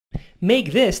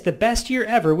Make this the best year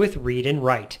ever with Read and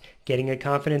Write. Getting a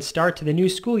confident start to the new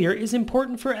school year is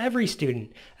important for every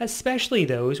student, especially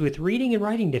those with reading and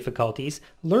writing difficulties,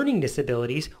 learning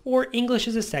disabilities, or English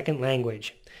as a second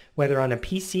language. Whether on a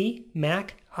PC,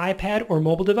 Mac, iPad, or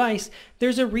mobile device,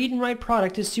 there's a Read and Write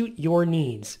product to suit your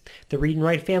needs. The Read and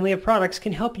Write family of products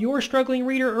can help your struggling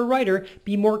reader or writer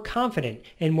be more confident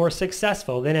and more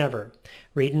successful than ever.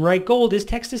 Read and Write Gold is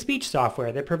text-to-speech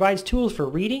software that provides tools for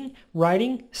reading,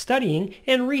 writing, studying,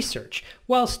 and research,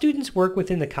 while students work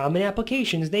within the common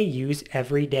applications they use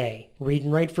every day. Read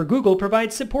and Write for Google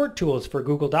provides support tools for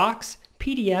Google Docs,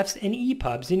 PDFs, and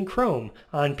EPUBs in Chrome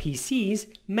on PCs,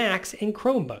 Macs, and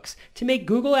Chromebooks to make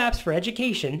Google Apps for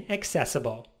Education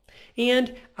accessible.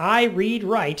 And I Read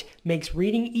Write makes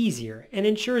reading easier and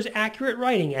ensures accurate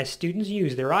writing as students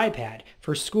use their iPad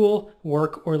for school,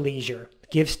 work, or leisure.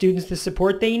 Give students the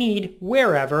support they need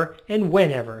wherever and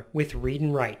whenever with Read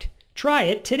and Write. Try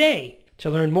it today. To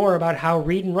learn more about how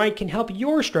Read and Write can help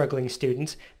your struggling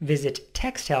students, visit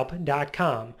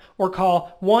texthelp.com or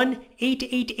call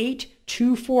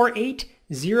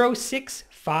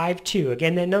 1-888-248-0652.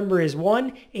 Again, that number is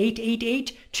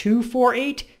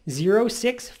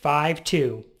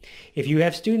 1-888-248-0652. If you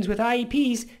have students with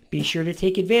IEPs, be sure to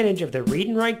take advantage of the Read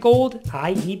and Write Gold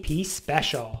IEP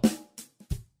Special.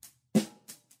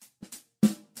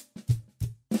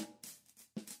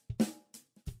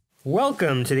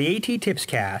 Welcome to the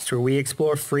A.T.TIPSCAST, where we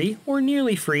explore free or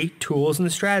nearly free tools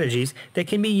and strategies that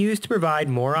can be used to provide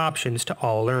more options to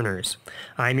all learners.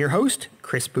 I'm your host,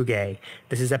 Chris Bouguet.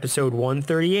 This is episode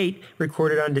 138,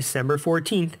 recorded on December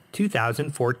 14th,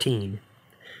 2014.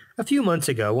 A few months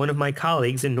ago, one of my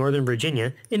colleagues in Northern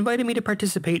Virginia invited me to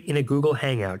participate in a Google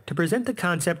Hangout to present the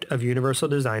concept of universal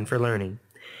design for learning.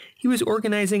 He was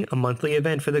organizing a monthly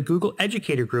event for the Google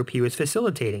Educator group he was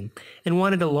facilitating and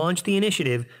wanted to launch the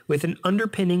initiative with an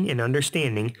underpinning and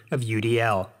understanding of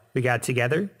UDL. We got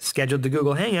together, scheduled the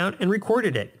Google Hangout, and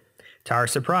recorded it. To our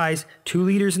surprise, two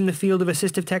leaders in the field of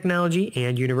assistive technology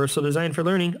and universal design for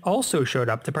learning also showed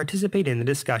up to participate in the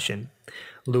discussion.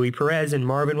 Perez and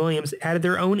Marvin Williams added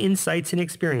their own insights and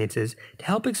experiences to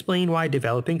help explain why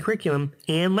developing curriculum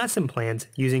and lesson plans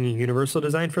using a universal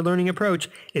design for learning approach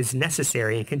is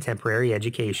necessary in contemporary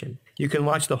education. You can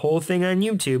watch the whole thing on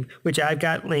YouTube, which I've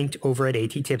got linked over at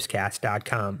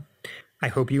A.T.TIPSCAST.com. I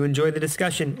hope you enjoy the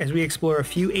discussion as we explore a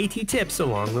few A.T. tips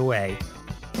along the way.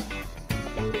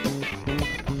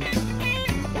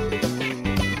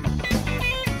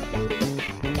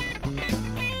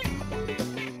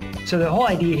 So the whole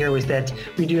idea here was that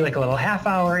we do like a little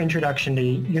half-hour introduction to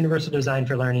universal design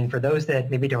for learning for those that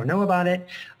maybe don't know about it.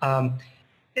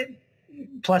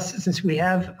 Plus, since we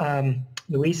have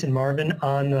Luis and Marvin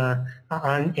on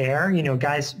air,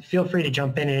 guys, feel free to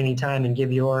jump in at any time and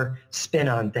give your spin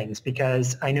on things,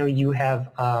 because I know you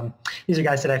have, these are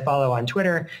guys that I follow on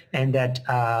Twitter and that,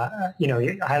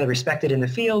 you're highly respected in the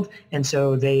field, and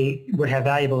so they would have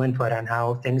valuable input on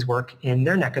how things work in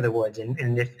their neck of the woods.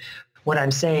 And if what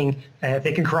I'm saying, if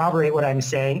they can corroborate what I'm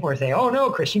saying or say, oh no,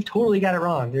 Chris, you've totally got it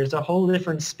wrong. There's a whole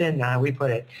different spin on how we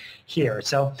put it here.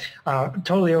 So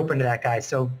totally open to that, guys.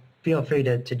 So feel free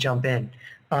to jump in.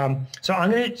 So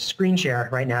I'm going to screen share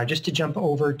right now just to jump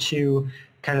over to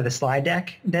kind of the slide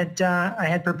deck that I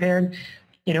had prepared.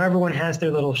 Everyone has their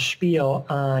little spiel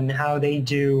on how they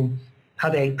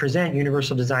present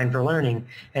universal design for learning.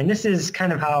 And this is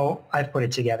kind of how I've put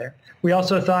it together. We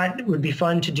also thought it would be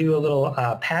fun to do a little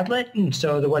Padlet. And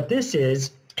so what this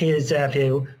is if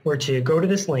you were to go to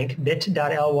this link,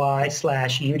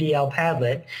 bit.ly/UDL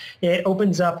Padlet, it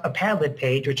opens up a Padlet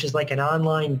page, which is like an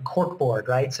online corkboard,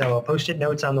 right? So a post-it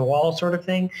notes on the wall sort of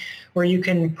thing, where you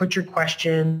can put your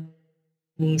questions,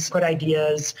 put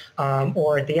ideas,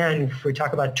 or at the end, if we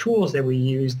talk about tools that we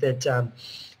use that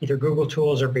either Google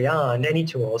tools or beyond, any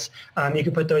tools, you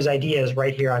can put those ideas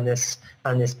right here on this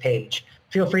page.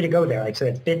 Feel free to go there. So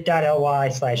it's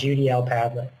bit.ly/UDL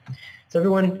Padlet. So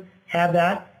everyone have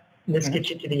that. Let's get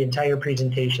you to the entire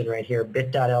presentation right here,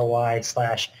 bit.ly/GEG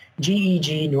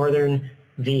Northern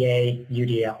VA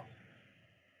UDL.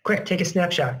 Quick, take a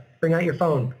snapshot. Bring out your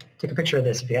phone. Take a picture of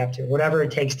this if you have to, whatever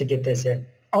it takes to get this in.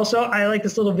 Also, I like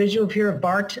this little visual here of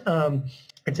Bart.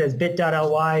 It says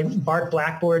bit.ly, Bart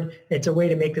Blackboard. It's a way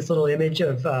to make this little image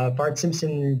of Bart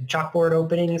Simpson chalkboard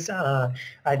openings. I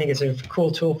think it's a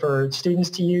cool tool for students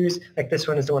to use. Like this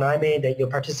one is the one I made, that you'll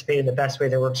participate in the best way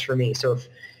that works for me. So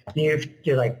if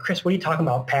you're like, Chris, what are you talking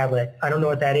about, Padlet? I don't know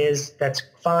what that is. That's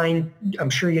fine.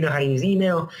 I'm sure you know how to use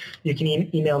email. You can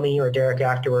email me or Derek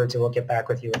afterwards, and we'll get back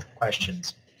with you with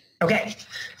questions. Okay.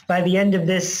 By the end of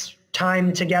this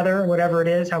time together, whatever it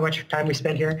is, how much time we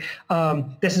spend here,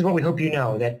 this is what we hope you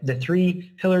know, that the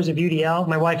 3 pillars of UDL,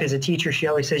 my wife is a teacher, she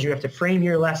always says you have to frame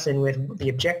your lesson with the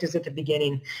objectives at the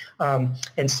beginning,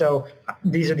 and so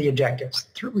these are the objectives.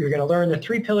 We're going to learn the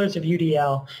 3 pillars of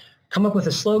UDL, come up with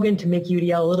a slogan to make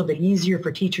UDL a little bit easier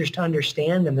for teachers to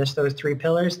understand than just those 3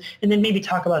 pillars, and then maybe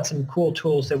talk about some cool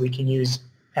tools that we can use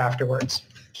afterwards.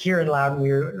 Here in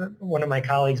Loudon, one of my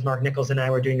colleagues, Mark Nichols, and I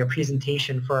were doing a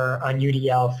presentation on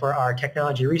UDL for our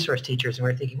technology resource teachers, and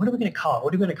we were thinking, what are we going to call it?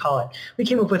 What are we going to call it? We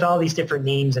came up with all these different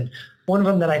names, and one of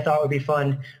them that I thought would be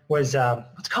fun was,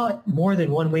 let's call it More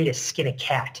Than One Way to Skin a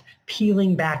Cat,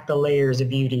 Peeling Back the Layers of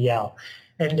UDL.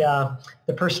 And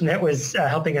the person that was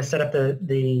helping us set up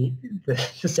the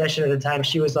session at the time,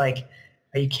 she was like,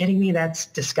 are you kidding me? That's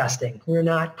disgusting. We're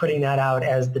not putting that out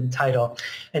as the title.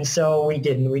 And so we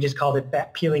didn't. We just called it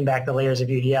Peeling Back the Layers of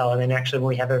UDL. And then actually when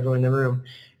we have everyone in the room,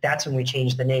 that's when we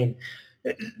changed the name.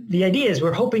 The idea is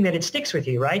we're hoping that it sticks with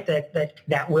you, right?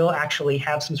 That will actually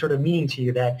have some sort of meaning to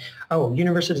you, that, oh,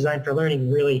 universal design for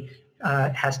learning really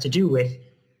has to do with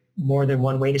more than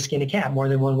one way to skin a cat, more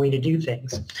than one way to do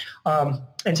things.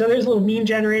 And so there's a little meme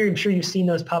generator. I'm sure you've seen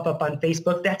those pop up on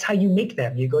Facebook. That's how you make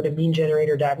them. You go to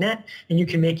memegenerator.net and you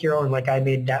can make your own, like I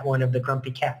made that one of the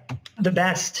grumpy cat. The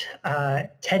best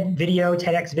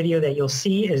TEDx video that you'll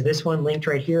see is this one linked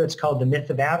right here. It's called The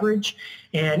Myth of Average,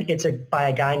 and it's by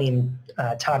a guy named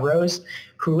Todd Rose,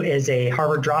 who is a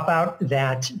Harvard dropout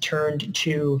that turned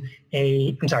to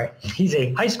he's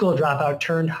a high school dropout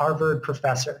turned Harvard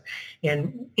professor.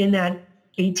 And in that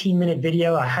 18-minute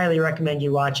video, I highly recommend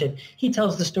you watch it. He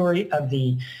tells the story of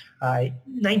the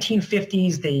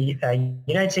 1950s. The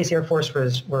United States Air Force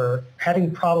were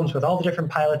having problems with all the different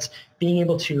pilots being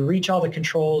able to reach all the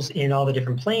controls in all the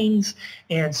different planes.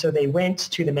 And so they went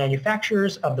to the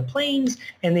manufacturers of the planes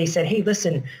and they said, hey,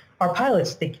 listen, our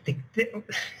pilots,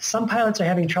 some pilots are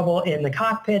having trouble in the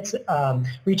cockpits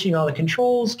reaching all the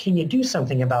controls. Can you do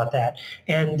something about that?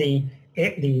 And the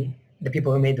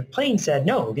people who made the plane said,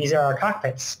 no, these are our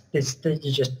cockpits. You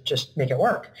just make it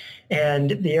work. And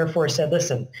the Air Force said,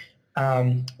 listen,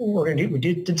 we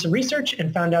did some research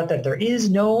and found out that there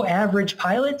is no average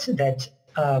pilot, that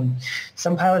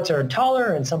some pilots are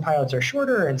taller and some pilots are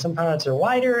shorter and some pilots are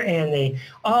wider, and they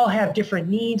all have different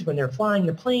needs when they're flying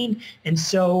the plane. And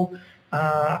so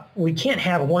we can't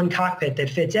have one cockpit that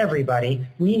fits everybody.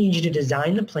 We need you to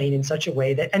design the plane in such a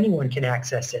way that anyone can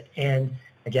access it. And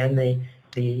again,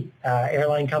 the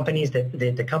airline companies,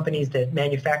 the companies that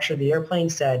manufacture the airplane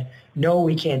said, no,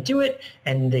 we can't do it.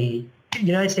 And the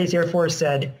United States Air Force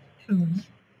said,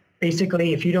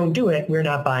 basically, if you don't do it, we're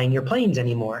not buying your planes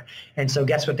anymore. And so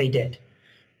guess what they did?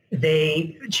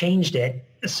 They changed it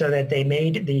so that they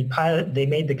made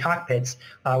the cockpits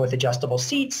with adjustable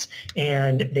seats,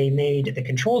 and they made the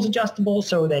controls adjustable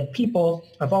so that people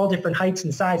of all different heights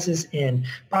and sizes and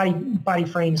body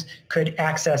frames could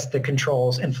access the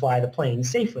controls and fly the plane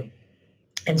safely.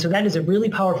 And so that is a really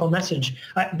powerful message.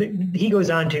 He goes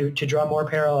on to draw more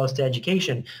parallels to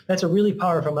education. That's a really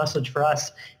powerful message for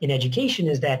us in education,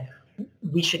 is that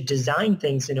we should design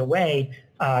things in a way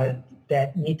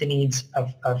that meet the needs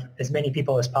of as many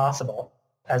people as possible,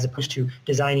 as opposed to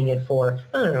designing it for,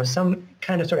 I don't know, some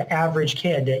kind of sort of average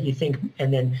kid that you think,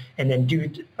 and then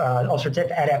do all sorts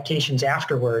of adaptations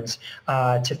afterwards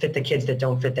to fit the kids that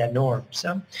don't fit that norm.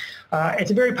 So it's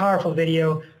a very powerful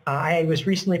video. I was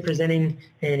recently presenting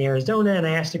in Arizona, and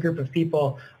I asked a group of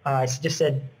people, I just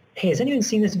said, hey, has anyone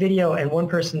seen this video? And one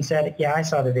person said, yeah, I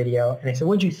saw the video. And I said,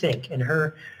 what'd you think? And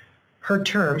her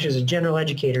term, she was a general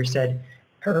educator, said,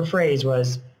 her phrase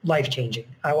was life-changing.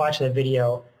 I watched that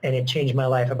video and it changed my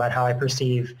life about how I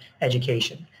perceive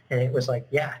education. And it was like,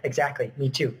 yeah, exactly, me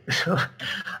too. So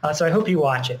I hope you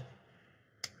watch it.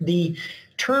 The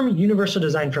term universal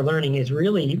design for learning is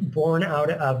really born out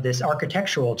of this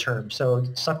architectural term. So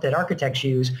stuff that architects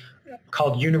use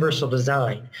called universal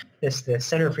design. The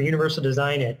Center for Universal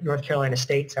Design at North Carolina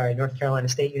State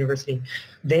University,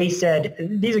 they said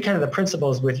these are kind of the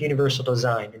principles with universal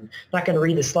design. And I'm not going to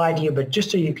read the slide to you, but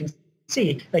just so you can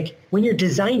see, like when you're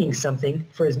designing something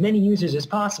for as many users as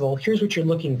possible, here's what you're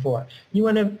looking for. You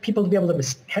want people to be able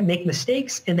to make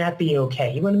mistakes and that be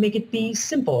okay. You want to make it be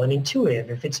simple and intuitive.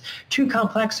 If it's too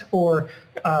complex or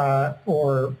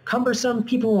cumbersome,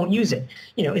 people won't use it.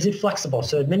 Is it flexible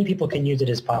so that many people can use it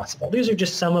as possible? These are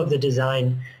just some of the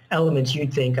design elements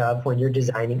you'd think of when you're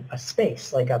designing a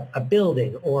space, like a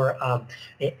building or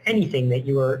anything that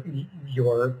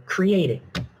you're creating.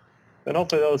 And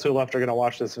hopefully those who left are going to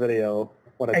watch this video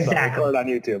when it's recorded on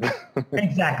YouTube.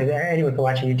 Exactly. Anyone can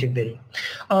watch a YouTube video.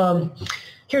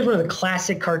 Here's one of the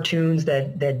classic cartoons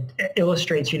that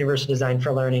illustrates universal design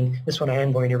for learning. This one I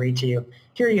am going to read to you.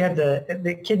 Here you have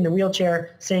the kid in the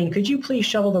wheelchair saying, could you please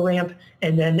shovel the ramp?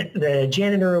 And then the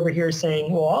janitor over here is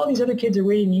saying, well, all these other kids are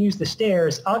waiting to use the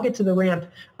stairs. I'll get to the ramp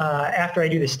after I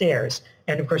do the stairs.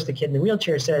 And of course the kid in the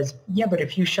wheelchair says, yeah, but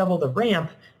if you shovel the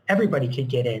ramp, everybody could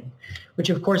get in. Which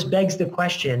of course begs the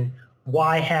question,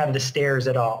 why have the stairs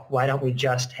at all? Why don't we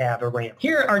just have a ramp?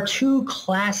 Here are two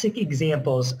classic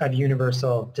examples of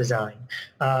universal design.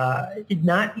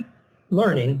 Not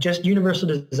learning, just universal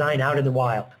design out in the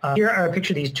wild. Here are a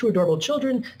picture of these two adorable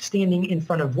children standing in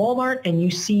front of Walmart, and you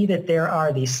see that there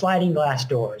are these sliding glass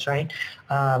doors, right?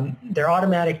 They're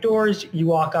automatic doors. You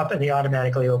walk up and they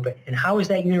automatically open. And how is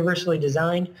that universally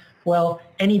designed? Well,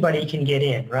 anybody can get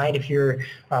in, right? If you're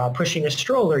pushing a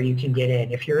stroller, you can get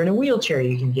in. If you're in a wheelchair,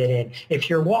 you can get in. If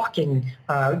you're walking,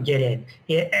 get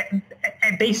in.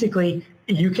 Basically,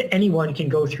 anyone can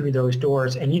go through those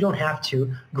doors, and you don't have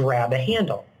to grab a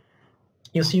handle.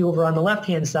 You'll see over on the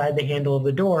left-hand side the handle of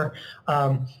the door.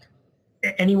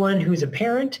 Anyone who's a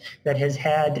parent that has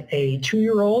had a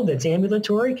 2-year-old that's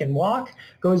ambulatory, can walk,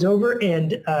 goes over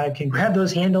and can grab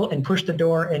those handle and push the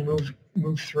door and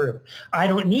move through. I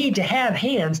don't need to have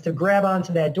hands to grab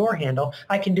onto that door handle.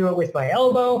 I can do it with my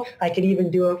elbow. I could even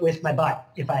do it with my butt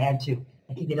if I had to.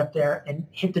 I could get up there and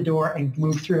hit the door and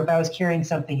move through if I was carrying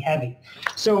something heavy.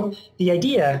 So the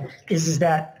idea is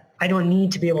that I don't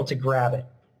need to be able to grab it.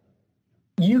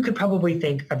 You could probably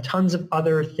think of tons of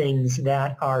other things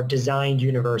that are designed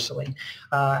universally.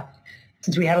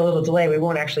 Since we had a little delay, we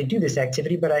won't actually do this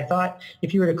activity, but I thought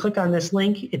if you were to click on this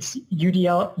link, it's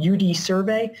UD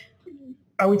survey,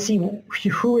 I would see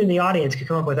who in the audience could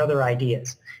come up with other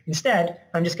ideas. Instead,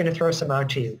 I'm just going to throw some out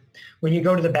to you. When you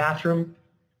go to the bathroom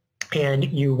and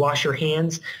you wash your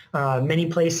hands, many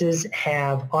places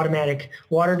have automatic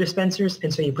water dispensers,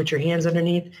 and so you put your hands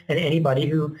underneath, and anybody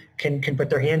who can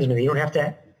put their hands underneath.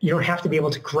 You don't have to be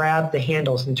able to grab the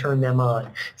handles and turn them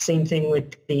on. Same thing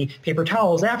with the paper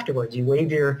towels afterwards. You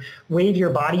wave your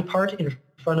body part in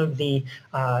front of the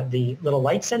little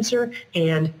light sensor,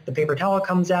 and the paper towel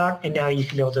comes out, and now you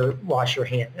can be able to wash your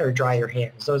hand or dry your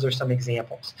hands. Those are some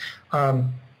examples.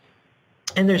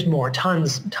 And there's more,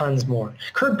 tons more.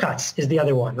 Curb cuts is the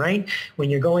other one, right? When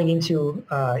you're going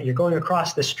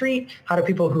across the street, how do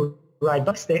people who ride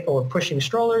bikes or pushing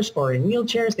strollers or in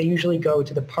wheelchairs, they usually go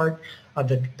to the part of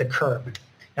the curb.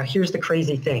 Now here's the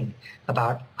crazy thing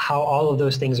about how all of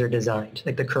those things are designed,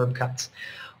 like the curb cuts.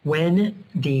 When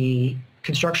the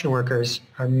construction workers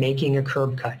are making a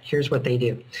curb cut, here's what they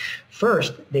do.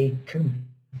 First, they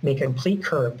make a complete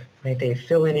curb, right? They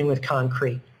fill it in with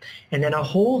concrete. And then a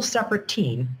whole separate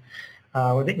team,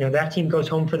 that team goes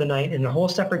home for the night, and a whole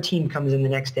separate team comes in the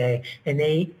next day, and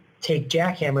they take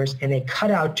jackhammers and they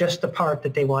cut out just the part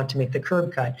that they want to make the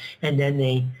curb cut, and then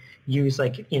they use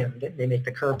they make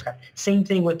the curb cut. Same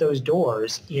thing with those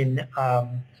doors in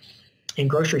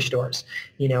grocery stores.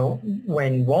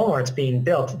 When Walmart's being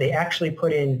built, they actually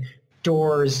put in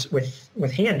doors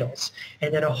with handles,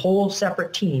 and then a whole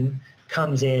separate team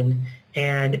comes in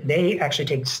and they actually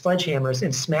take sledgehammers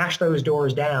and smash those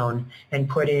doors down and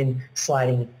put in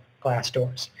sliding glass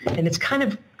doors. And it's kind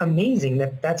of amazing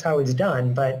that that's how it's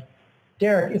done. But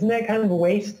Derek, isn't that kind of a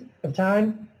waste of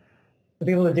time to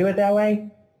be able to do it that way?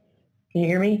 Can you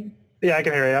hear me? Yeah, I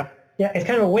can hear you. Yeah, it's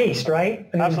kind of a waste, right?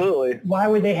 I mean, absolutely. Why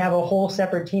would they have a whole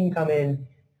separate team come in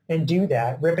and do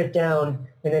that, rip it down,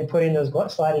 and then put in those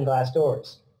sliding glass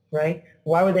doors, right?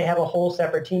 Why would they have a whole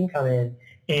separate team come in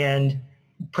and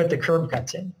put the curb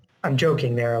cuts in? I'm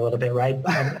joking there a little bit, right?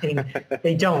 I mean,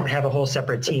 they don't have a whole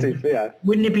separate team. Yeah.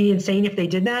 Wouldn't it be insane if they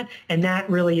did that? And that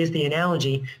really is the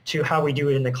analogy to how we do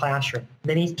it in the classroom.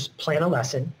 Many plan a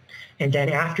lesson, and then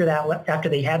after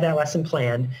they have that lesson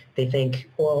planned, they think,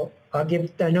 well, I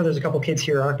know there's a couple kids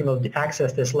here who aren't going to be able to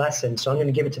access this lesson, so I'm going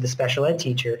to give it to the special ed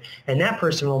teacher, and that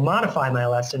person will modify my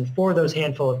lesson for those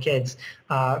handful of kids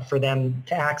for them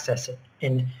to access it.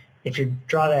 And if you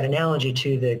draw that analogy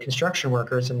to the construction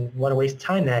workers and what a waste of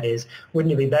time that is,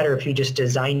 wouldn't it be better if you just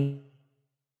designed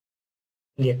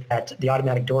it that the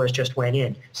automatic doors just went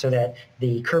in, so that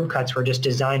the curb cuts were just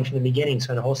designed from the beginning,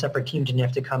 so a whole separate team didn't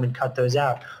have to come and cut those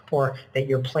out, or that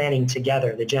you're planning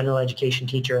together. The general education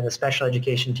teacher and the special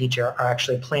education teacher are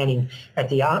actually planning at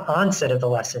the onset of the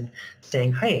lesson,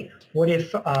 saying, hey, what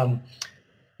if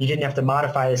you didn't have to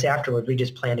modify this afterward, we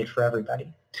just planned it for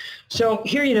everybody. So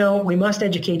here, we must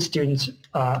educate students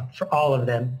for all of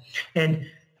them. And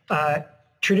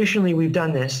traditionally, we've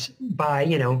done this by,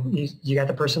 you got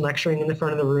the person lecturing in the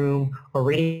front of the room, or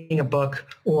reading a book,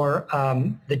 or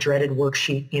the dreaded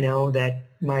worksheet, that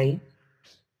my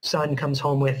son comes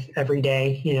home with every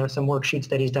day, some worksheets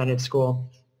that he's done at school.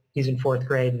 He's in 4th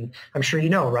grade, and I'm sure you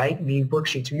know, right? The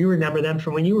worksheets, you remember them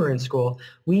from when you were in school.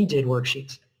 We did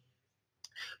worksheets.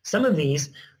 Some of these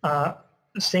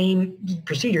same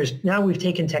procedures, now we've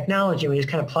taken technology and we just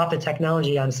kind of plop the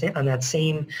technology on that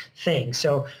same thing.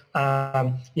 So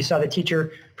you saw the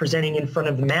teacher presenting in front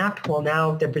of the map. Well,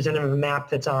 now they're presenting a map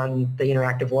that's on the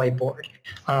interactive whiteboard.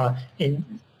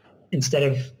 Instead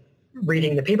of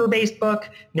reading the paper-based book,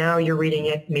 now you're reading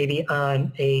it maybe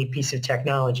on a piece of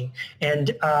technology.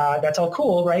 And that's all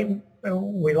cool, right?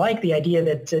 We like the idea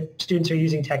that students are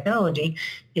using technology.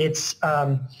 It's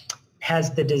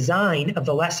has the design of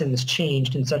the lessons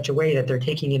changed in such a way that they're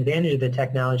taking advantage of the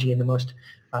technology in the most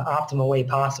optimal way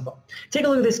possible. Take a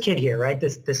look at this kid here, right?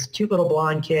 This cute little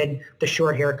blonde kid, the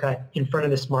short haircut in front of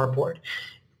the smartboard.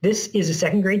 This is a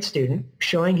 2nd grade student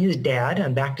showing his dad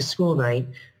on back to school night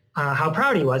how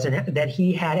proud he was and that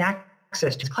he had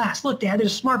access to his class. Look, Dad,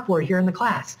 there's a smartboard here in the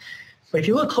class. But if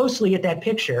you look closely at that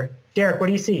picture, Derek, what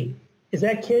do you see? Is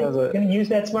that kid going to use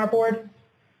that smartboard?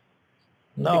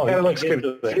 No, it looks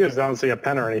confused. I don't see a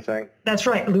pen or anything. That's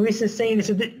right. Luis is saying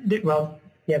this. Well,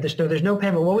 yeah, there's no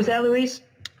pen. But what was that, Luis?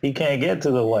 He can't get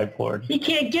to the whiteboard. He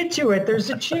can't get to it.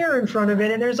 There's a chair in front of it,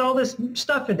 and there's all this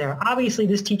stuff in there. Obviously,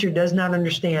 this teacher does not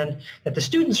understand that the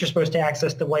students are supposed to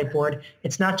access the whiteboard.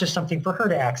 It's not just something for her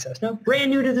to access. No, brand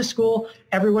new to the school,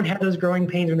 everyone had those growing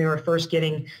pains when they were first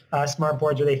getting smart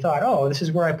boards where they thought, oh, this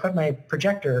is where I put my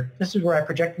projector. This is where I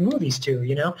project movies to,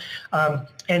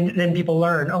 And then people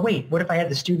learn, oh, wait, what if I had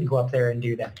the student go up there and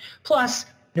do that? Plus,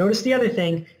 notice the other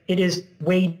thing, it is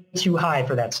way too high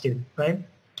for that student, right?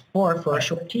 Or for a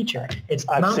short teacher.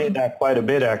 I've seen that quite a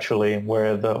bit, actually,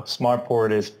 where the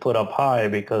smartboard is put up high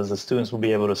because the students will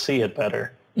be able to see it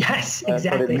better. Yes,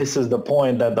 exactly. But it misses the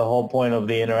point that the whole point of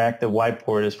the interactive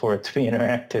whiteboard is for it to be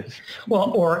interactive.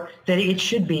 Well, or that it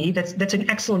should be, that's an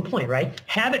excellent point, right?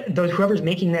 Have it, whoever's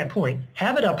making that point,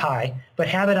 have it up high, but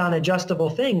have it on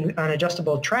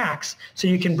adjustable tracks so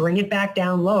you can bring it back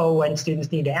down low when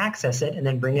students need to access it and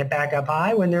then bring it back up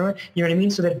high when they're, you know what I mean?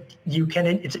 So that you can,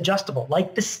 it's adjustable,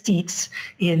 like the seats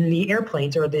in the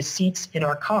airplanes or the seats in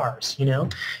our cars,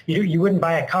 You wouldn't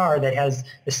buy a car that has,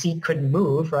 the seat couldn't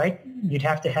move, right? You'd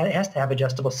have to it has to have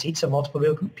adjustable seats so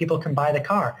multiple people can buy the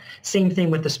car. Same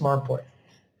thing with the smartboard.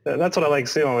 That's what I like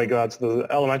seeing when we go out to the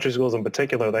elementary schools in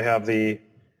particular. They have the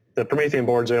Promethean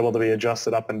boards are able to be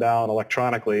adjusted up and down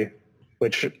electronically,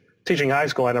 which teaching high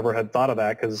school, I never had thought of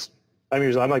that because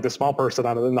I'm like the small person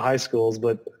in the high schools,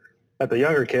 but at the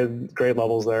younger grade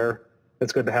levels there,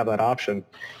 it's good to have that option.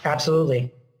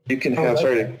 Absolutely. You can have,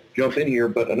 sorry to jump in here,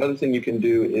 but another thing you can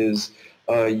do is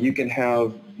you can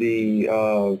have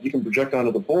you can project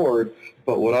onto the board,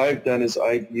 but what I've done is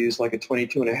I've used like a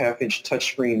 22.5-inch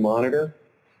touchscreen monitor.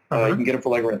 You can get it for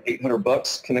like around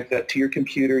 $800. Connect that to your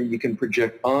computer. You can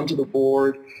project onto the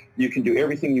board. You can do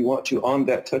everything you want to on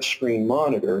that touchscreen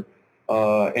monitor,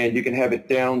 and you can have it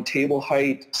down table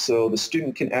height so the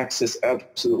student can access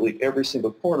absolutely every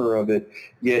single corner of it,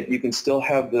 yet you can still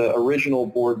have the original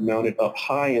board mounted up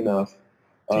high enough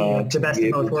the best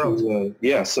of both worlds.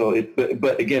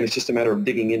 But again, it's just a matter of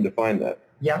digging in to find that.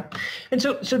 Yeah. And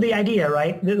so the idea,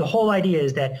 right, the whole idea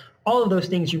is that all of those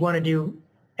things you want to do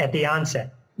at the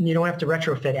onset. You don't have to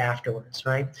retrofit afterwards,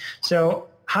 right? So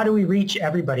how do we reach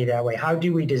everybody that way? How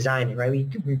do we design it, right?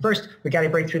 We got to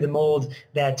break through the mold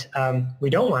that we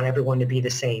don't want everyone to be the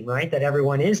same, right? That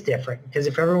everyone is different. Because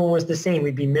if everyone was the same,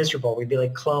 we'd be miserable. We'd be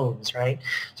like clones, right?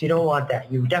 So you don't want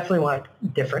that. You definitely want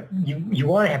different. You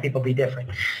want to have people be different.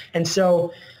 And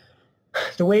so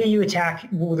the way you attack,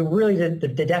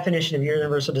 the definition of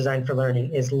universal design for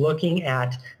learning is looking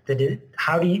at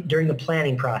during the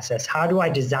planning process, how do I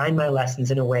design my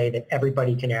lessons in a way that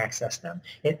everybody can access them?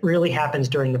 It really happens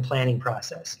during the planning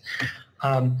process.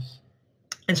 And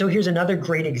so here's another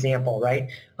great example, right?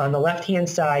 On the left-hand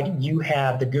side, you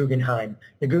have the Guggenheim.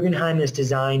 The Guggenheim is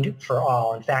designed for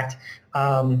all. In fact,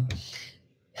 I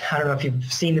don't know if you've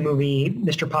seen the movie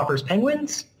Mr. Popper's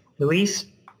Penguins, Luis?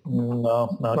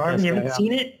 No, Marvin, you haven't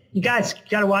seen it? You guys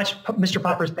got to watch Mr.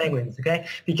 Popper's Penguins, okay?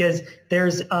 Because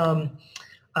there's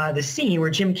the scene where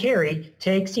Jim Carrey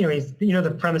takes,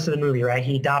 the premise of the movie, right?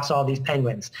 He adopts all these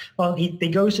penguins. Well, he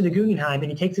goes to the Guggenheim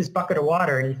and he takes this bucket of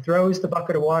water and he throws the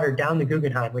bucket of water down the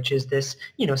Guggenheim, which is this,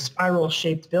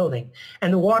 spiral-shaped building.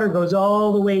 And the water goes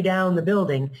all the way down the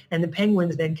building, and the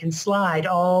penguins then can slide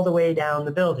all the way down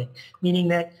the building, meaning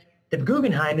that the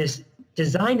Guggenheim is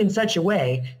designed in such a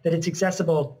way that it's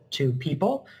accessible to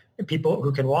people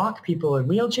who can walk, people in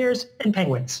wheelchairs, and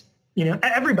penguins,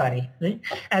 everybody, right?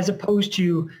 As opposed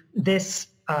to this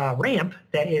ramp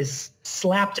that is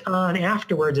slapped on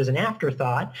afterwards as an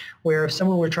afterthought, where if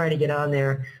someone were trying to get on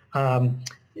there,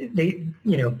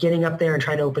 getting up there and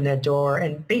trying to open that door,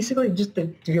 and basically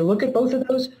if you look at both of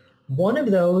those, one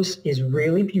of those is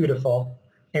really beautiful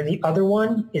and the other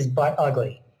one is butt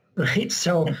ugly, right?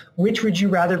 So which would you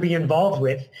rather be involved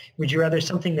with? Would you rather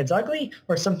something that's ugly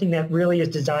or something that really is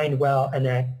designed well and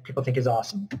that people think is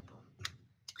awesome?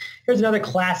 Here's another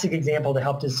classic example to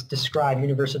help us describe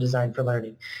universal design for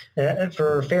learning.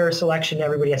 For fair selection,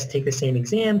 everybody has to take the same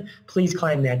exam. Please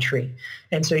climb that tree.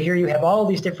 And so here you have all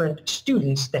these different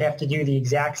students that have to do the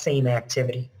exact same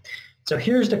activity. So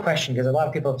here's the question, because a lot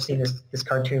of people have seen this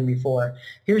cartoon before.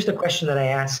 Here's the question that I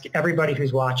ask everybody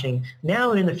who's watching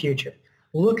now and in the future.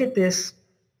 Look at this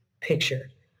picture.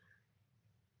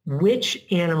 Which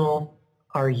animal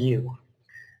are you?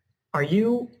 Are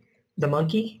you the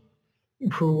monkey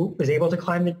who was able to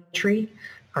climb the tree?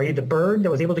 Are you the bird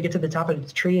that was able to get to the top of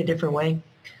the tree a different way?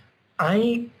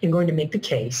 I am going to make the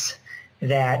case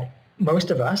that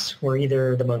most of us were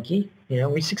either the monkey,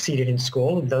 we succeeded in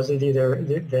school. Those of you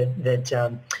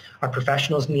that are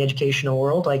professionals in the educational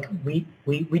world, like we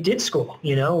did school,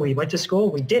 we went to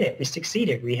school, we did it, we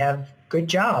succeeded, we have good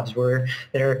jobs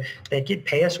that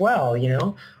pay us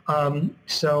well,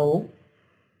 so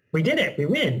we did it, we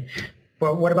win.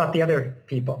 Well, what about the other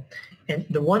people? And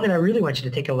the one that I really want you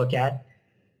to take a look at,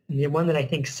 the one that I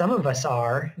think some of us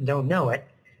are, don't know it,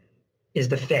 is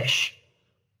the fish.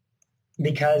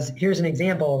 Because here's an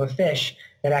example of a fish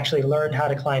that actually learned how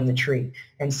to climb the tree.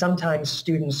 And sometimes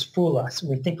students fool us.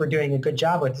 We think we're doing a good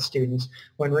job with the students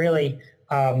when really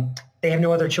they have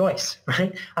no other choice,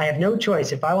 right? I have no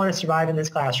choice. If I want to survive in this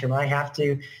classroom, I have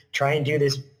to try and do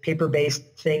this paper-based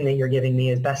thing that you're giving me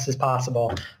as best as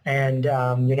possible. And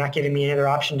you're not giving me any other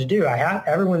option to do.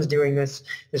 Everyone's doing this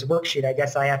worksheet. I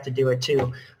guess I have to do it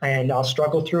too. And I'll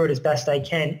struggle through it as best I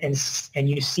can. And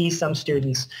you see some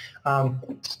students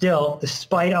still,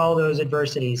 despite all those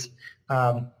adversities,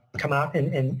 come out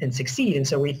and succeed. And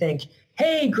so we think,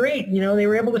 hey, great, they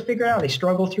were able to figure it out. They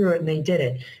struggled through it and they did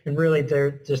it. And really,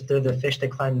 they're the fish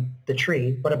that climbed the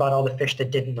tree. What about all the fish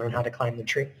that didn't learn how to climb the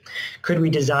tree? Could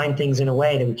we design things in a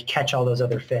way that we could catch all those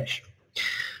other fish?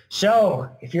 So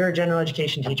if you're a general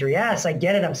education teacher, yes, I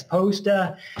get it. I'm supposed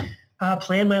to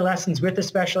plan my lessons with a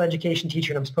special education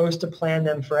teacher, and I'm supposed to plan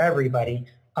them for everybody.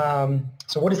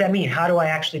 So what does that mean? How do I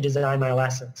actually design my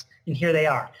lessons? And here they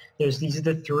are. These are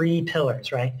the three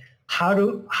pillars, right? How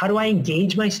do I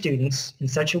engage my students in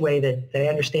such a way that they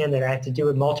understand that I have to do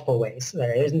it multiple ways?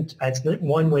 It's not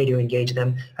one way to engage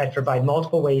them. I provide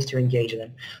multiple ways to engage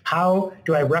them. How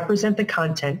do I represent the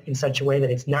content in such a way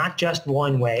that it's not just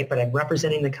one way, but I'm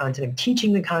representing the content, I'm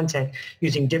teaching the content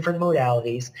using different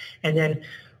modalities? And then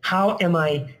how am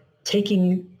I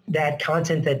taking that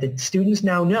content that the students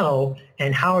now know,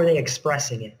 and how are they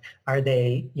expressing it? Are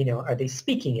they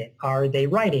speaking it? Are they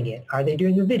writing it? Are they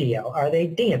doing a video? Are they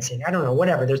dancing? I don't know,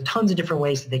 whatever. There's tons of different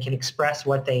ways that they can express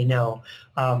what they know.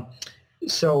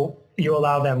 So you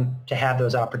allow them to have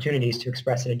those opportunities to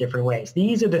express it in different ways.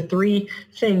 These are the three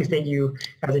things that you,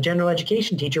 as a general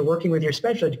education teacher working with your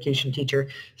special education teacher,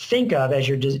 think of as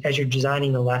you're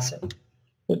designing the lesson.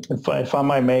 If I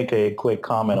might make a quick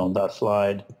comment on that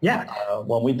slide. Yeah.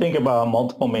 When we think about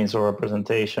multiple means of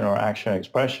representation or action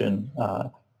expression,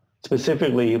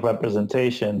 specifically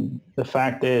representation, the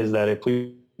fact is that if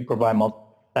we provide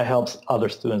that helps other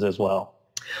students as well.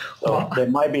 So there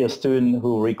might be a student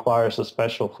who requires a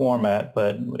special format,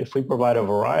 but if we provide a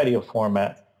variety of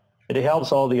formats, it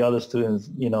helps all the other students,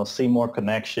 see more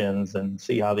connections and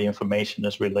see how the information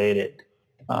is related.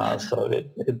 So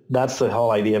that's the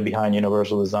whole idea behind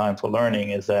universal design for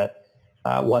learning, is that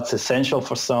what's essential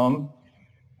for some,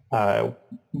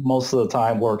 most of the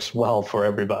time works well for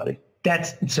everybody.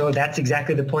 That's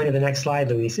exactly the point of the next slide,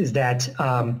 Luis, is that,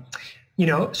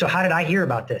 so how did I hear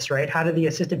about this, right? How did the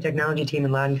assistive technology team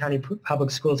in Loudoun County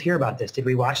Public Schools hear about this? Did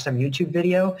we watch some YouTube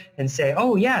video and say,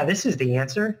 oh yeah, this is the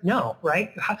answer? No,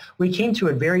 right? We came to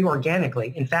it very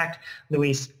organically. In fact,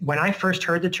 Luis, when I first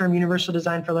heard the term universal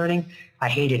design for learning, I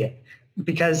hated it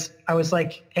because I was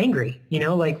like angry,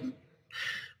 so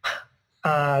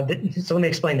let me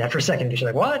explain that for a second.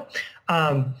 You're like, what?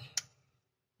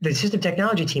 The assistive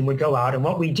technology team would go out, and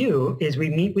what we do is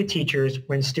we meet with teachers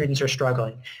when students are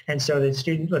struggling. And so the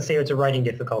student, let's say it's a writing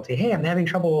difficulty. Hey,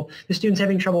 the student's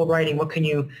having trouble writing. What kind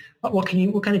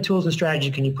of tools and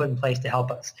strategies can you put in place to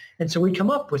help us? And so we come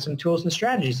up with some tools and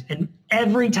strategies. And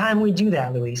every time we do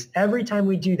that, Luis,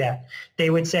 they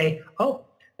would say, oh,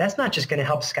 that's not just going to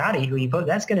help Scotty,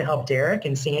 that's going to help Derek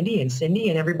and Sandy and Cindy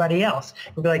and everybody else.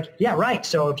 We'd be like, yeah, right.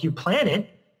 So if you plan it,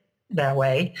 that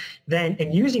way, then,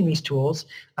 and using these tools,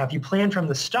 if you plan from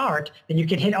the start, then you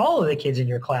can hit all of the kids in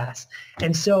your class.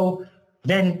 And so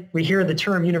then we hear the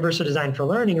term universal design for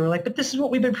learning, and we're like, but this is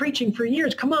what we've been preaching for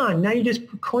years. Come on, now you're just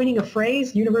coining a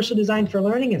phrase, universal design for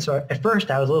learning. And so at first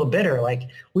I was a little bitter, like,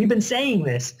 we've been saying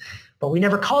this, but we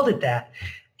never called it that.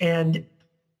 And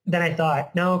then I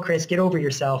thought, no, Chris, get over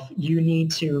yourself. You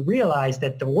need to realize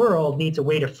that the world needs a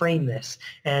way to frame this.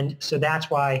 And so that's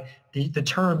why the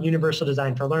term universal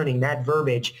design for learning, that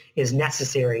verbiage is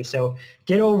necessary. So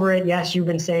get over it. Yes, you've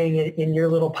been saying it in your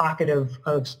little pocket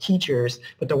of teachers,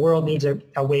 but the world needs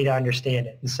a way to understand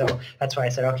it. And so that's why I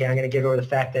said, okay, I'm going to get over the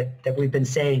fact that we've been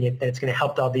saying it, that it's going to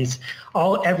help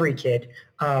every kid.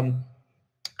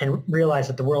 And realize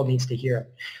that the world needs to hear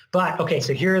it. But okay,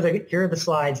 so here are the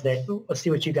slides that, let's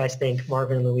see what you guys think,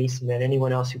 Marvin and Luis, and then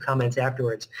anyone else who comments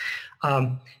afterwards.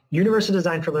 Universal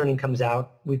Design for Learning comes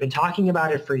out. We've been talking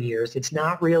about it for years. It's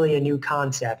not really a new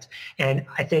concept. And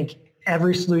I think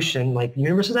every solution, like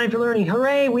Universal Design for Learning,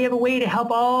 hooray, we have a way to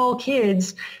help all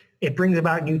kids. It brings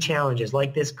about new challenges,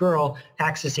 like this girl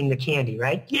accessing the candy,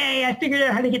 right? Yay, I figured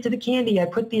out how to get to the candy. I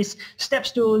put this step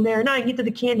stool in there, now I can get to the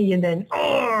candy, and then,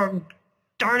 oh,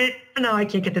 darn it, now I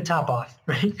can't get the top off,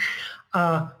 right?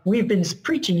 We've been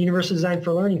preaching universal design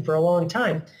for learning for a long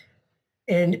time,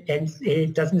 and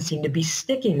it doesn't seem to be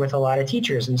sticking with a lot of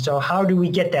teachers. And so how do we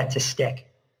get that to stick?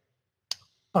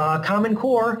 Common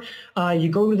Core, you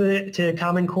go to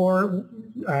Common Core.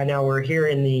 Now we're here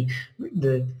in the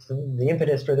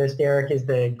impetus for this, Derek, is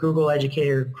the Google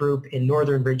Educator group in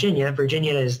Northern Virginia.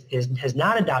 Virginia has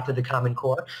not adopted the Common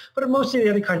Core, but most of the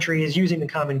other country is using the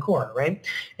Common Core, right?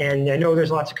 And I know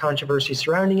there's lots of controversy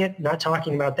surrounding it. Not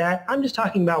talking about that. I'm just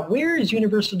talking about where is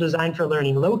Universal Design for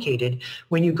Learning located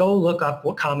when you go look up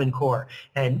what Common Core.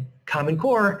 And Common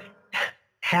Core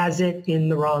has it in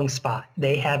the wrong spot.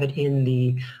 They have it in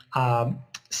the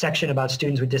section about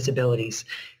students with disabilities.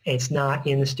 It's not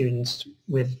in the students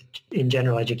in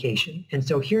general education. And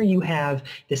so here you have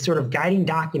this sort of guiding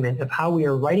document of how we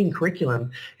are writing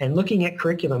curriculum and looking at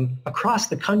curriculum across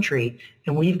the country,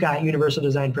 and we've got Universal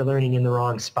Design for Learning in the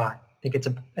wrong spot. I think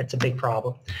it's a big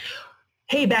problem.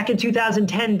 Hey, back in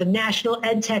 2010, the National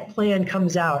EdTech Plan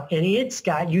comes out, and it's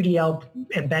got UDL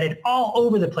embedded all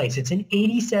over the place. It's an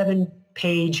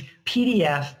 87-page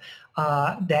PDF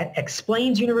that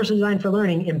explains Universal Design for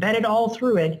Learning, embedded all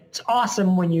through it. It's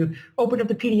awesome. When you open up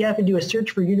the PDF and do a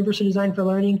search for Universal Design for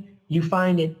Learning, you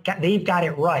find they've got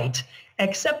it right,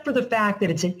 except for the fact that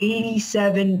it's an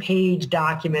 87-page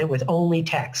document with only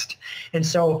text. And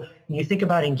so when you think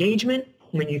about engagement,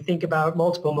 when you think about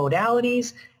multiple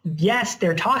modalities, yes,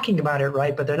 they're talking about it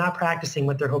right, but they're not practicing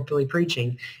what they're hopefully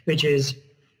preaching, which is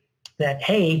that,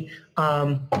 hey,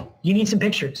 you need some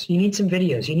pictures, you need some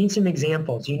videos, you need some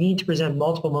examples, you need to present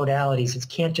multiple modalities. It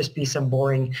can't just be some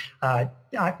boring, well,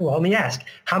 let me ask,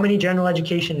 how many general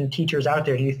education teachers out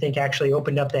there do you think actually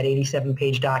opened up that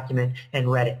 87-page document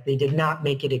and read it? They did not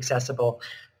make it accessible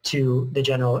to the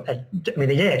general, I mean,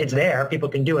 they did, it's there, people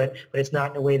can do it, but it's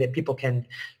not in a way that people can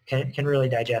really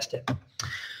digest it.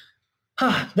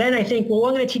 Then I think, well,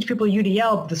 I'm going to teach people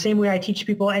UDL the same way I teach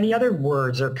people any other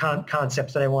words or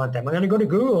concepts that I want them. I'm going to go to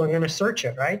Google, I'm going to search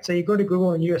it, right? So you go to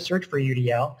Google and you search for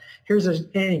UDL. Here's an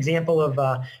example of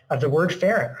the word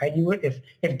ferret, right?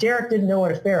 If Derek didn't know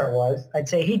what a ferret was, I'd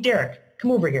say, hey, Derek, come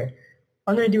over here.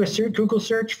 I'm going to do a Google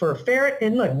search for a ferret,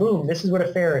 and look, boom, this is what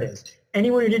a ferret is.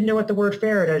 Anyone who didn't know what the word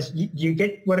ferret is, you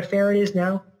get what a ferret is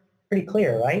now? Pretty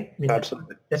clear, right? I mean,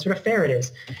 Absolutely. That's what a ferret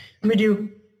is. I'm going to do,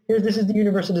 this is the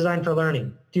Universal Design for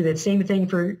Learning. Do that same thing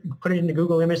put it into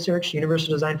Google Image Search,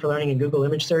 Universal Design for Learning in Google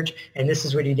Image Search, and this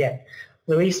is what you get.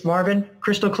 Luis, Marvin,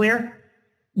 crystal clear?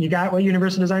 You got what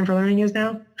Universal Design for Learning is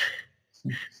now?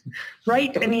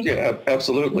 Right? I mean, yeah,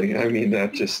 absolutely. I mean,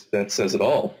 that says it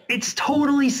all. It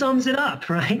totally sums it up,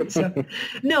 right? So,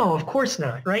 no, of course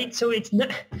not, right? So it's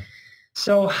not.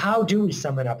 So how do we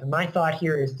sum it up? And my thought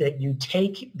here is that you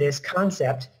take this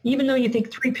concept, even though you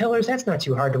think 3 pillars, that's not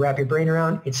too hard to wrap your brain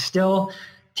around. It's still,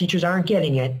 teachers aren't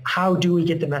getting it. How do we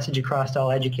get the message across to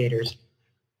all educators?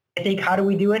 I think, how do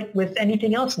we do it with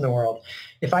anything else in the world?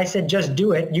 If I said just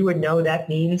do it, you would know that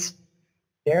means,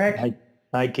 Derek?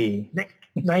 Nike.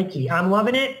 Nike. I'm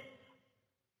loving it.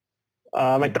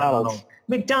 McDonald's.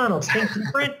 McDonald's. Think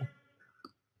different.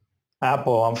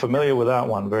 Apple, I'm familiar with that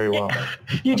one very well.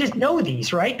 You just know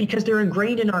these, right? Because they're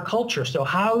ingrained in our culture. So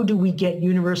how do we get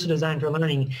universal design for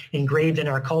learning engraved in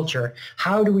our culture?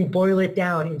 How do we boil it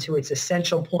down into its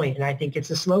essential point? And I think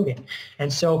it's a slogan.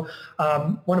 And so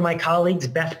one of my colleagues,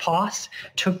 Beth Poss,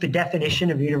 took the definition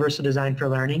of universal design for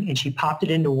learning and she popped it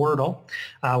into Wordle,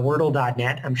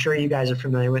 Wordle.net. I'm sure you guys are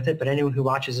familiar with it, but anyone who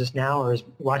watches this now or is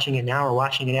watching it now or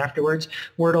watching it afterwards,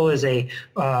 Wordle is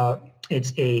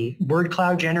it's a word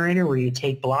cloud generator where you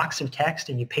take blocks of text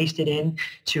and you paste it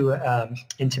into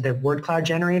the word cloud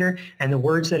generator, and the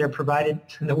words that are provided,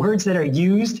 the words that are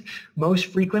used most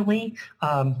frequently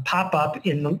pop up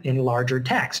in larger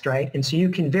text, right? And so you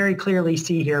can very clearly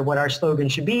see here what our slogan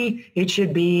should be. It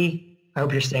should be, I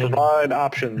hope you're saying, provide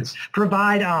options.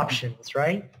 Provide options,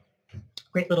 right?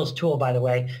 Great little tool, by the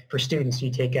way, for students.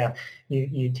 You take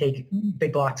you take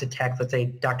big blocks of text, let's say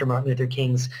Dr. Martin Luther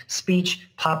King's speech,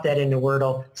 pop that into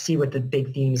Wordle, see what the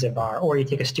big themes of are. Or you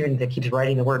take a student that keeps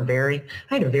writing the word very.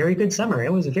 I had a very good summer.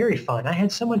 It was very fun. I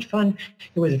had so much fun.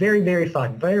 It was very, very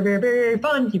fun. Very, very, very, very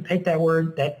fun. You take that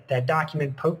word, that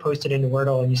document, post it into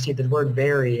Wordle, and you see the word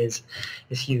very is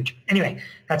huge. Anyway,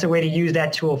 that's a way to use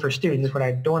that tool for students, but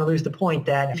I don't want to lose the point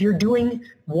that if you're doing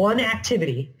one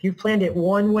activity, if you've planned it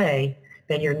one way,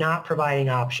 then you're not providing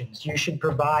options. You should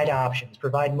provide options,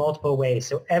 provide multiple ways.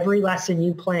 So every lesson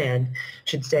you plan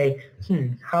should say,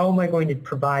 how am I going to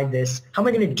provide this? How am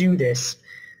I going to do this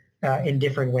in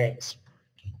different ways?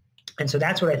 And so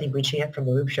that's what I think we chant from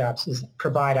the loop shops is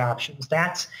provide options.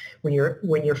 That's when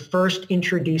you're first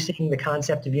introducing the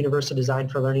concept of universal design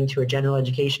for learning to a general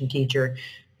education teacher,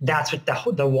 that's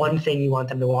what the one thing you want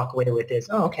them to walk away with is,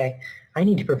 oh, okay, I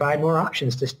need to provide more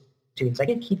options to students. I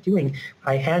can keep doing,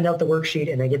 I hand out the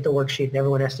worksheet and I get the worksheet and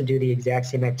everyone has to do the exact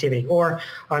same activity. Or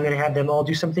I'm going to have them all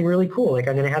do something really cool. Like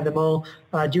I'm going to have them all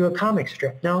do a comic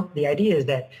strip. No, the idea is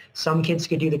that some kids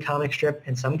could do the comic strip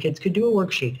and some kids could do a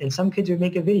worksheet and some kids would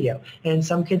make a video and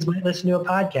some kids might listen to a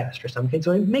podcast or some kids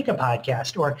would make a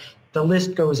podcast or the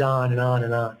list goes on and on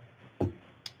and on.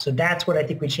 So that's what I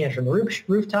think we chant from the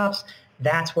rooftops.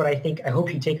 That's what I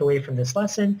hope you take away from this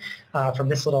lesson, from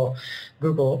this little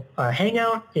Google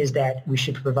Hangout, is that we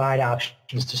should provide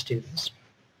options to students.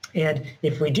 And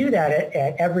if we do that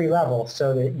at every level,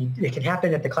 so that it can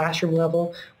happen at the classroom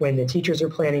level when the teachers are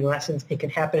planning lessons, it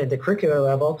can happen at the curricular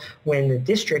level when the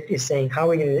district is saying, how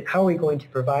are we going to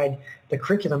provide the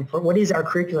curriculum, what is our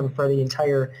curriculum for the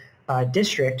entire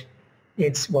district?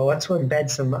 Let's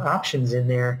embed some options in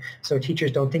there so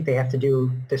teachers don't think they have to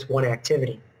do this one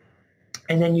activity.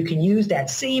 And then you can use that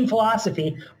same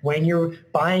philosophy when you're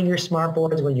buying your smart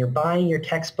boards, when you're buying your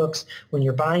textbooks, when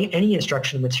you're buying any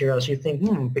instructional materials. You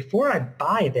think, before I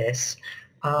buy this,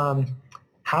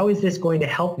 how is this going to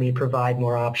help me provide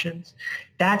more options?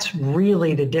 That's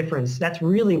really the difference. That's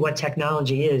really what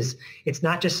technology is. It's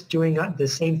not just doing the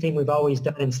same thing we've always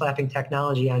done and slapping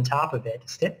technology on top of it.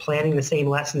 It's planning the same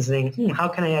lessons and saying, how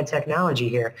can I add technology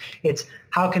here? It's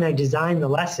how can I design the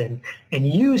lesson and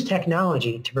use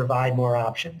technology to provide more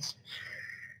options?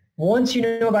 Once you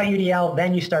know about UDL,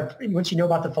 then once you know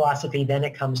about the philosophy, then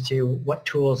it comes to what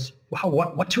tools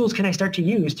can I start to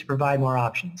use to provide more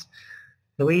options?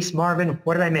 Luis, Marvin,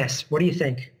 what did I miss? What do you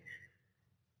think?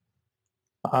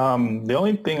 The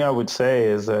only thing I would say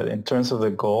is that in terms of the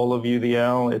goal of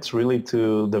UDL, it's really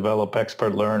to develop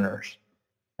expert learners.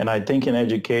 And I think in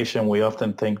education, we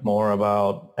often think more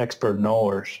about expert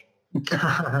knowers.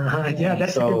 Yeah,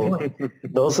 that's a good point.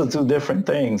 Those are two different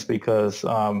things because,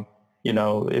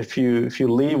 if you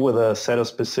leave with a set of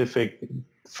specific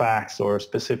facts or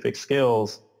specific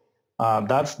skills,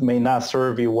 that may not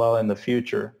serve you well in the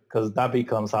future because that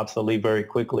becomes obsolete very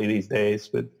quickly these days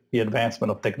with the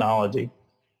advancement of technology.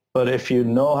 But if you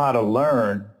know how to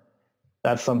learn,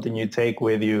 that's something you take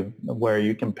with you where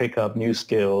you can pick up new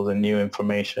skills and new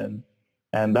information.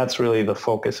 And that's really the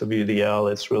focus of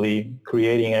UDL. It's really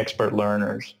creating expert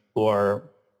learners who are,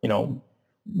 know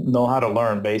how to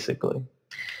learn basically.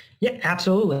 Yeah,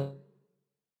 absolutely.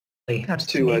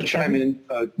 To chime in.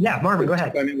 Marvin, go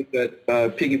ahead. Chime in with that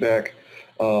piggyback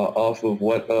off of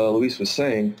what Luis was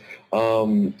saying.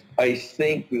 I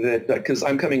think that because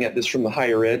I'm coming at this from the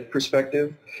higher ed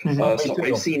perspective, so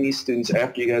I've seen these students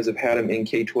after you guys have had them in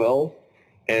K-12,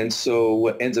 and so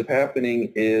what ends up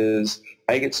happening is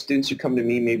I get students who come to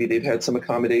me, maybe they've had some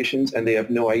accommodations and they have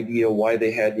no idea why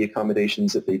they had the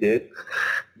accommodations that they did.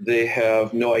 They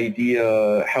have no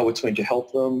idea how it's going to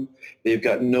help them. They've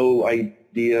got no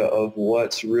idea of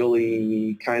what's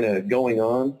really kind of going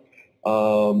on,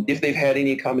 if they've had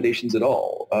any accommodations at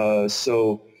all.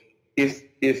 So if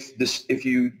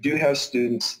you do have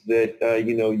students that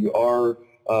you are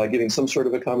giving some sort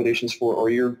of accommodations for, or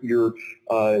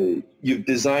you've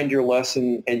designed your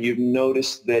lesson and you've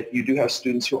noticed that you do have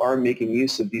students who are making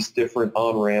use of these different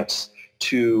on-ramps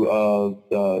to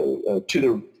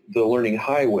the learning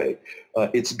highway.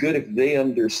 It's good if they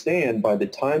understand by the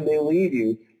time they leave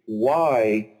you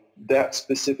why that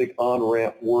specific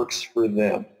on-ramp works for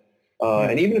them.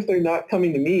 And even if they're not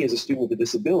coming to me as a student with a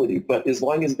disability, but as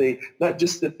long as they, not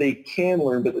just that they can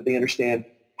learn, but that they understand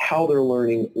how they're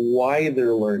learning, why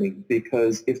they're learning,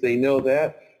 because if they know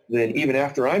that, then even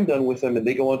after I'm done with them and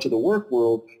they go onto the work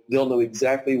world, they'll know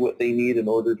exactly what they need in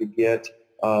order to get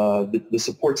the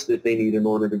supports that they need in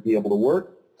order to be able to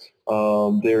work.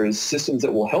 There's systems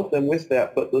that will help them with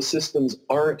that, but those systems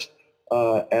aren't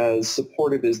as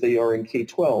supportive as they are in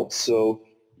K-12. So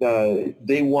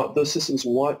those systems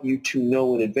want you to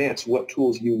know in advance what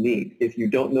tools you need. If you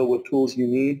don't know what tools you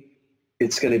need,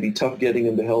 it's going to be tough getting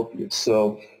them to help you.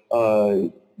 So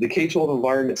the K-12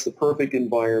 environment is the perfect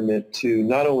environment to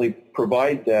not only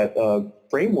provide that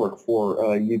framework for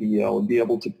UDL and be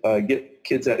able to get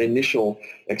kids that initial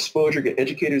exposure, get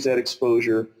educators that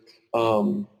exposure,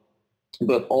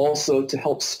 but also to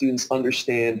help students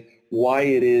understand why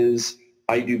it is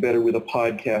I do better with a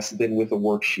podcast than with a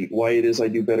worksheet, why it is I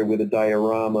do better with a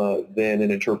diorama than an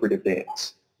interpretive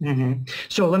dance. Mm-hmm.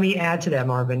 So let me add to that,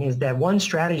 Marvin, is that one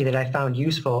strategy that I found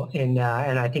useful and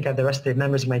I think the rest of the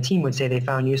members of my team would say they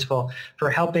found useful for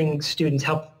helping students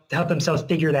help themselves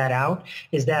figure that out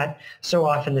is that so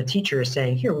often the teacher is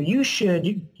saying, here, well, you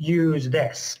should use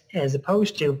this, as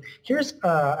opposed to here's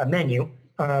a menu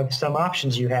of some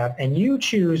options you have, and you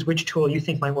choose which tool you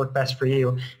think might work best for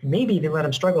you. Maybe even let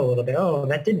them struggle a little bit. Oh,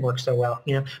 that didn't work so well.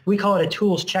 We call it a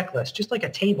tools checklist, just like a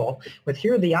table with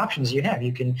here are the options you have.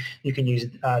 You can use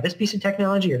this piece of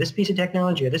technology or this piece of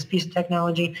technology or this piece of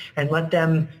technology, and let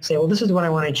them say, well, this is what I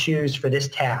want to choose for this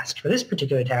task. For this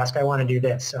particular task, I want to do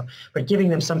this. So, but giving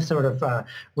them some sort of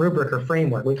rubric or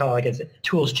framework, we call it like a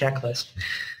tools checklist.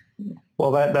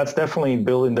 Well, that's definitely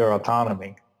building their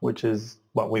autonomy, which is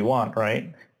what we want,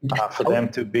 right? For them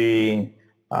to be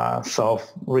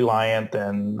self-reliant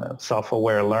and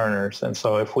self-aware learners. And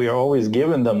so if we are always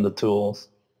giving them the tools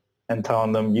and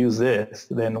telling them use this,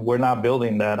 then we're not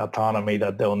building that autonomy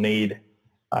that they'll need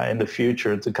in the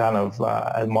future to kind of,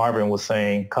 as Marvin was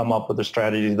saying, come up with the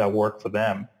strategies that work for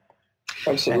them.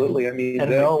 Absolutely. And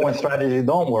know when strategies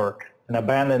don't work and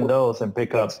abandon those and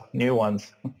pick up new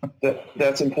ones.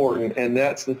 That's important. And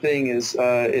that's the thing is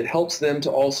it helps them to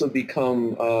also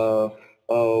become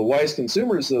wise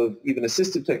consumers of even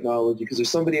assistive technology, because there's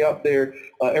somebody out there,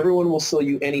 everyone will sell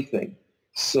you anything.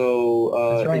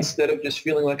 So right. Instead of just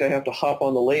feeling like I have to hop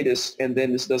on the latest and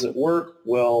then this doesn't work,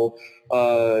 well,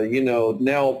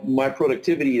 now my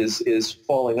productivity is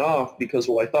falling off because,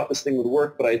 well, I thought this thing would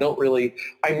work, but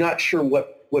I'm not sure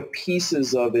what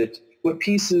pieces of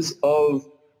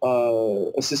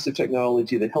assistive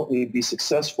technology that help me be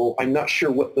successful, I'm not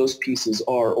sure what those pieces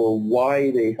are or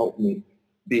why they help me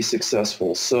be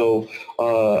successful. So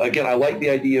again, I like the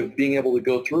idea of being able to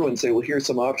go through and say, well, here's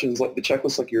some options, like the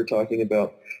checklist like you're talking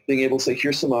about, being able to say,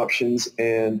 here's some options,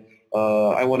 and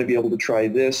I want to be able to try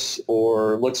this,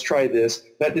 or let's try this.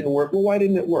 That didn't work. Well, why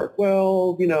didn't it work?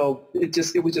 Well,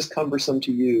 it was just cumbersome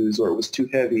to use, or it was too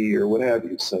heavy, or what have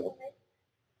you. So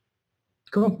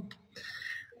cool.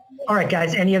 All right,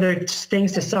 guys, any other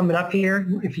things to sum it up here?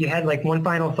 If you had like one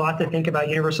final thought to think about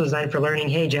universal design for learning,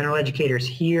 hey, general educators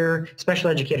here,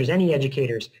 special educators, any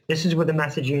educators, this is what the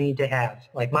message you need to have.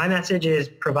 Like my message is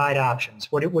provide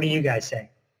options. What do you guys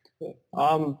say?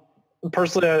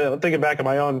 Personally, thinking back at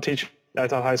my own teaching, I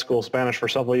taught high school Spanish for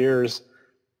several years.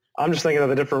 I'm just thinking of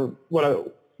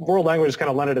world language kind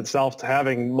of lended itself to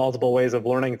having multiple ways of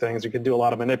learning things. You can do a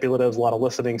lot of manipulatives, a lot of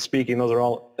listening, speaking. Those are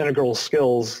all integral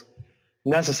skills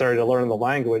necessary to learn the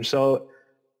language. So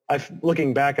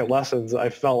looking back at lessons, I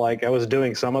felt like I was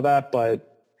doing some of that,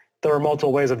 but there were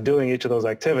multiple ways of doing each of those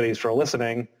activities. For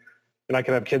listening, and I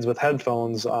could have kids with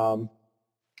headphones. I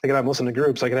could have them listen to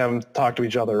groups. I could have them talk to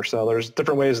each other. So there's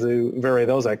different ways to vary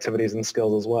those activities and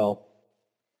skills as well.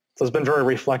 So it's been very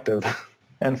reflective.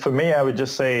 And for me, I would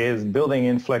just say is building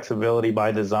in flexibility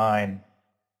by design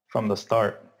from the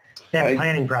start. That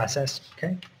planning process.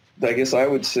 Okay. I guess I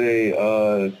would say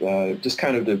just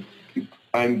kind of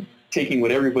I'm taking what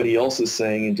everybody else is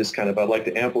saying and just kind of I'd like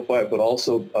to amplify it, but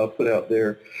also put out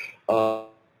there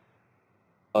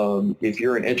if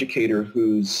you're an educator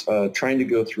who's trying to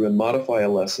go through and modify a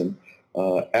lesson,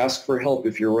 ask for help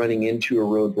if you're running into a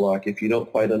roadblock, if you don't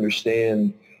quite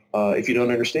understand, if you don't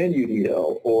understand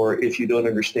UDL, or if you don't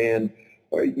understand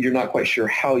or you're not quite sure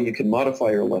how you can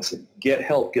modify your lesson. Get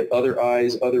help, get other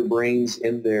eyes, other brains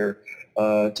in there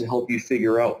to help you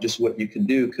figure out just what you can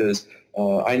do, because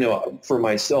I know for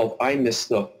myself, I miss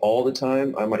stuff all the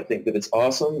time. I might think that it's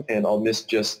awesome, and I'll miss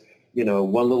just,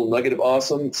 one little nugget of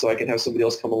awesome, so I can have somebody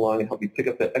else come along and help you pick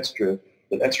up that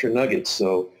extra nugget.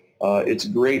 So it's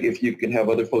great if you can have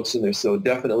other folks in there, so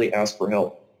definitely ask for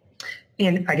help.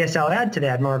 And I guess I'll add to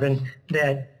that, Marvin,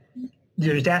 that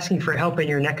you're just asking for help in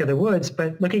your neck of the woods,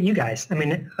 but look at you guys. I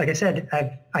mean, like I said,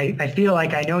 I feel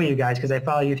like I know you guys because I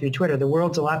follow you through Twitter. The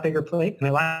world's a lot bigger place, a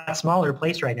lot smaller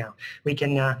place right now. We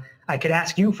can, I could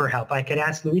ask you for help. I could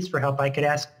ask Luis for help. I could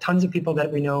ask tons of people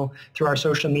that we know through our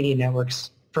social media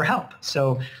networks for help.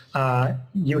 So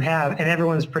you have, and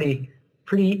everyone's pretty,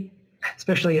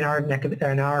 especially in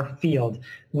our field,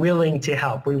 willing to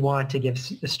help. We want to give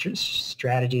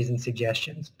strategies and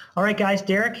suggestions. All right, guys.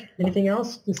 Derek, anything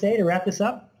else to say to wrap this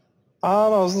up? I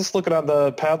was just looking at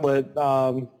the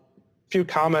Padlet. Few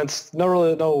comments.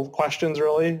 No questions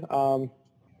really.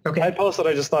 Okay. I posted.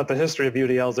 I just thought the history of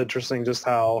UDL is interesting. Just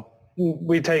how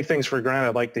we take things for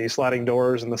granted, like the sliding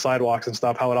doors and the sidewalks and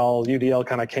stuff. How it all UDL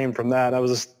kind of came from that. I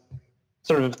was just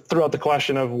sort of threw out the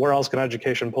question of where else can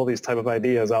education pull these type of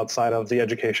ideas outside of the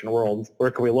education world?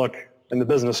 Where can we look in the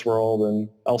business world and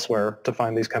elsewhere to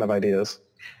find these kind of ideas?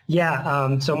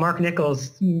 Yeah, so Mark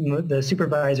Nichols, the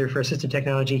supervisor for assistive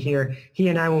technology here, he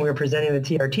and I, when we were presenting the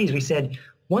TRTs, we said,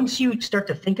 once you start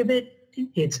to think of it,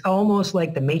 it's almost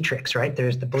like the Matrix, right?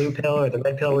 There's the blue pill or the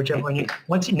red pill, whichever one.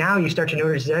 Now you start to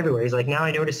notice it everywhere. He's like, now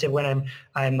I notice it when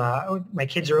my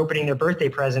kids are opening their birthday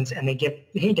presents and they get,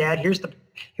 hey Dad, here's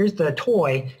the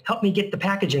toy, help me get the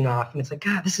packaging off. And it's like,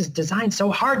 God, this is designed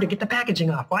so hard to get the packaging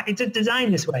off. Why is it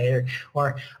designed this way?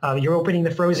 Or you're opening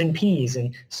the frozen peas,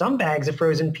 and some bags of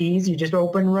frozen peas you just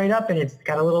open right up and it's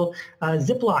got a little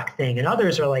Ziploc thing, and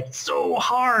others are like so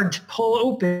hard to pull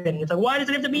open. And it's like, why does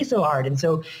it have to be so hard? And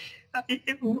so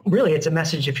really, it's a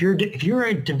message. If you're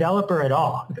a developer at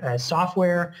all,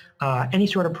 software, any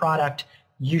sort of product,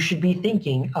 you should be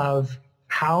thinking of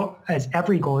how is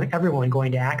everyone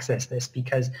going to access this,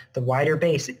 because the wider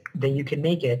base that you can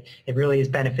make it really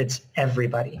benefits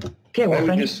everybody. Okay, well,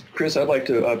 Chris, I'd like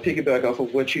to piggyback off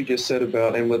of what you just said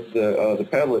about, and with the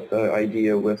Padlet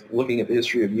idea with looking at the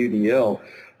history of UDL.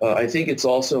 I think it's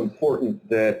also important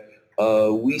that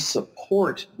we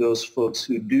support those folks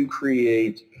who do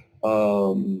create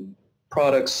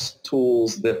products,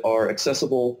 tools that are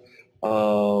accessible,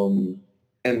 and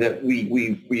that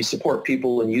we support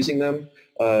people in using them,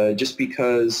 just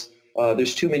because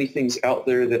there's too many things out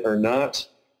there that are not,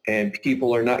 and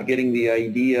people are not getting the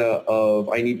idea of,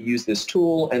 I need to use this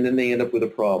tool, and then they end up with a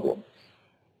problem.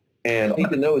 And I need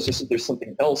to know is just that there's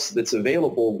something else that's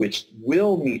available which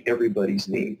will meet everybody's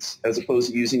needs, as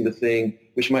opposed to using the thing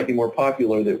which might be more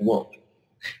popular that won't.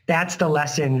 That's the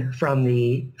lesson from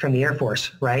the Air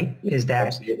Force, right? Is that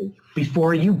Absolutely.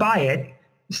 Before you buy it,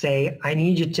 say, I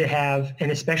need you to have,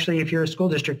 and especially if you're a school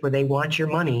district where they want your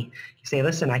money, you say,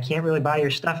 listen, I can't really buy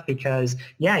your stuff because,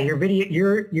 yeah, your video,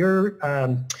 your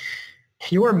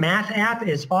math app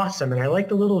is awesome, and I like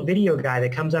the little video guy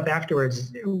that comes up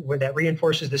afterwards that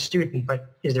reinforces the student,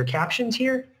 but is there captions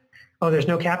here? Oh, there's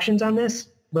no captions on this?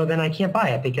 Well, then I can't buy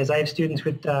it because I have students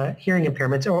with hearing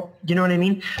impairments. Or, you know what I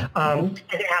mean? And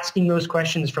asking those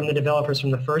questions from the developers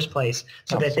from the first place,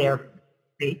 so Absolutely. That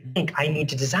they think I need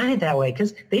to design it that way,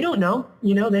 because they don't know.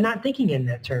 They're not thinking in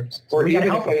that terms. So or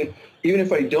even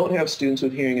if I don't have students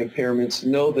with hearing impairments,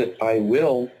 know that I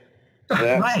will.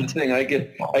 That's right. The thing. I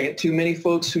get too many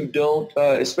folks who don't,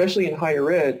 especially in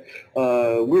higher ed.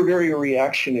 We're very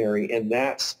reactionary, and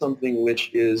that's something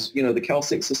which is, the Cal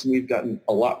State system. We've gotten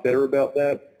a lot better about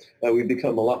that. We've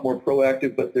become a lot more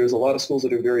proactive, but there's a lot of schools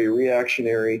that are very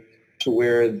reactionary, to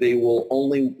where they will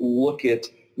only look at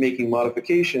making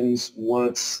modifications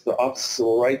once the Office of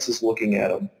Civil Rights is looking at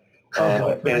them.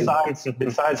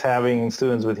 Besides having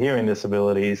students with hearing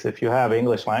disabilities, if you have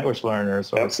English language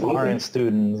learners or Absolutely. foreign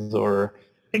students or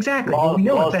exactly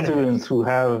law students who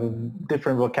have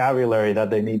different vocabulary that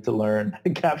they need to learn,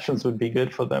 captions would be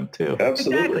good for them too.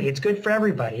 Absolutely. Exactly. It's good for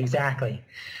everybody. Exactly.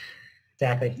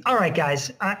 All right,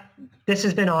 guys. This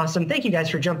has been awesome. Thank you guys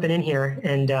for jumping in here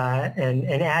and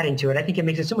adding to it. I think it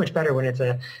makes it so much better when it's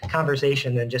a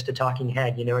conversation than just a talking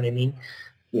head. You know what I mean?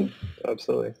 Yeah,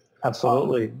 absolutely.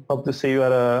 Absolutely. Hope to see you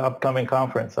at an upcoming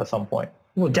conference at some point.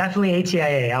 Well, definitely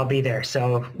ATIA. I'll be there.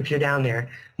 So if you're down there.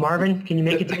 Marvin, can you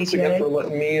make it to Thanks ATIA? Thanks again for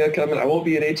letting me come in. I won't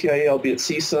be at ATIA. I'll be at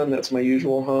CSUN. That's my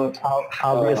usual haunt.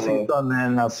 I'll be at CSUN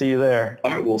then. I'll see you there.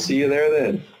 All right. We'll see you there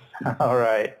then. All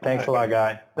right. Thanks a lot,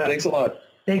 guy. Thanks a lot.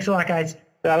 Thanks a lot, guys.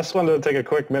 Yeah, I just wanted to take a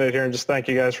quick minute here and just thank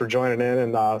you guys for joining in,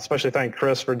 and especially thank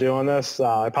Chris for doing this.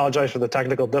 I apologize for the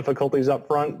technical difficulties up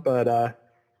front, but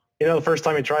the first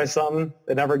time you try something,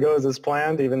 it never goes as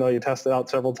planned, even though you test it out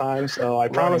several times. So I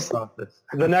promise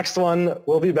the next one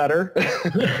will be better.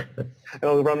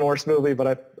 It'll run more smoothly,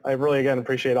 but I really, again,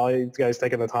 appreciate all you guys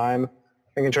taking the time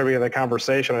and contributing to the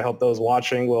conversation. I hope those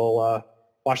watching will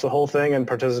watch the whole thing and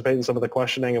participate in some of the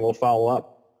questioning, and we'll follow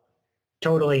up.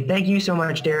 Totally. Thank you so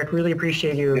much, Derek. Really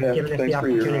appreciate you giving us the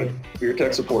opportunity. For your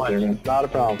tech support there, man. Not a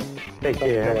problem. Take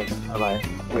care. Bye-bye.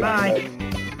 Bye.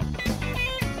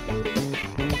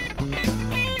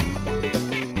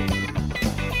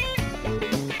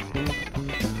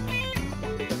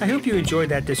 I hope you enjoyed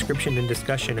that description and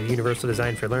discussion of Universal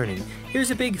Design for Learning. Here's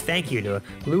a big thank you to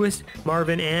Louis,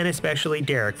 Marvin, and especially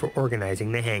Derek for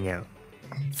organizing the Hangout.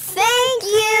 Thank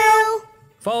you!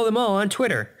 Follow them all on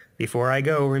Twitter. Before I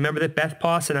go, remember that Beth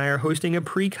Poss and I are hosting a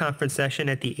pre-conference session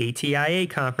at the ATIA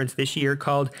conference this year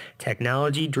called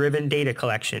Technology-Driven Data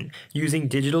Collection, Using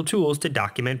Digital Tools to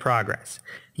Document Progress.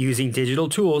 Using Digital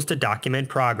Tools to Document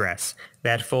Progress.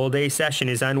 That full-day session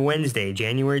is on Wednesday,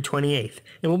 January 28th,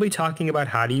 and we'll be talking about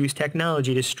how to use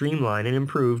technology to streamline and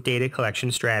improve data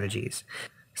collection strategies.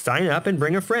 Sign up and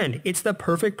bring a friend. It's the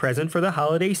perfect present for the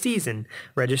holiday season.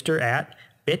 Register at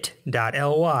bit.ly/data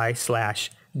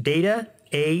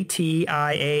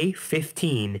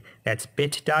ATIA15. That's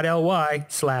bit.ly/data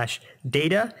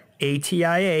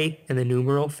ATIA and the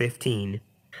numeral 15.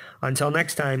 Until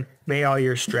next time, may all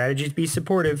your strategies be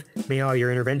supportive, may all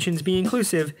your interventions be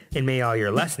inclusive, and may all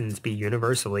your lessons be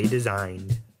universally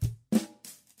designed.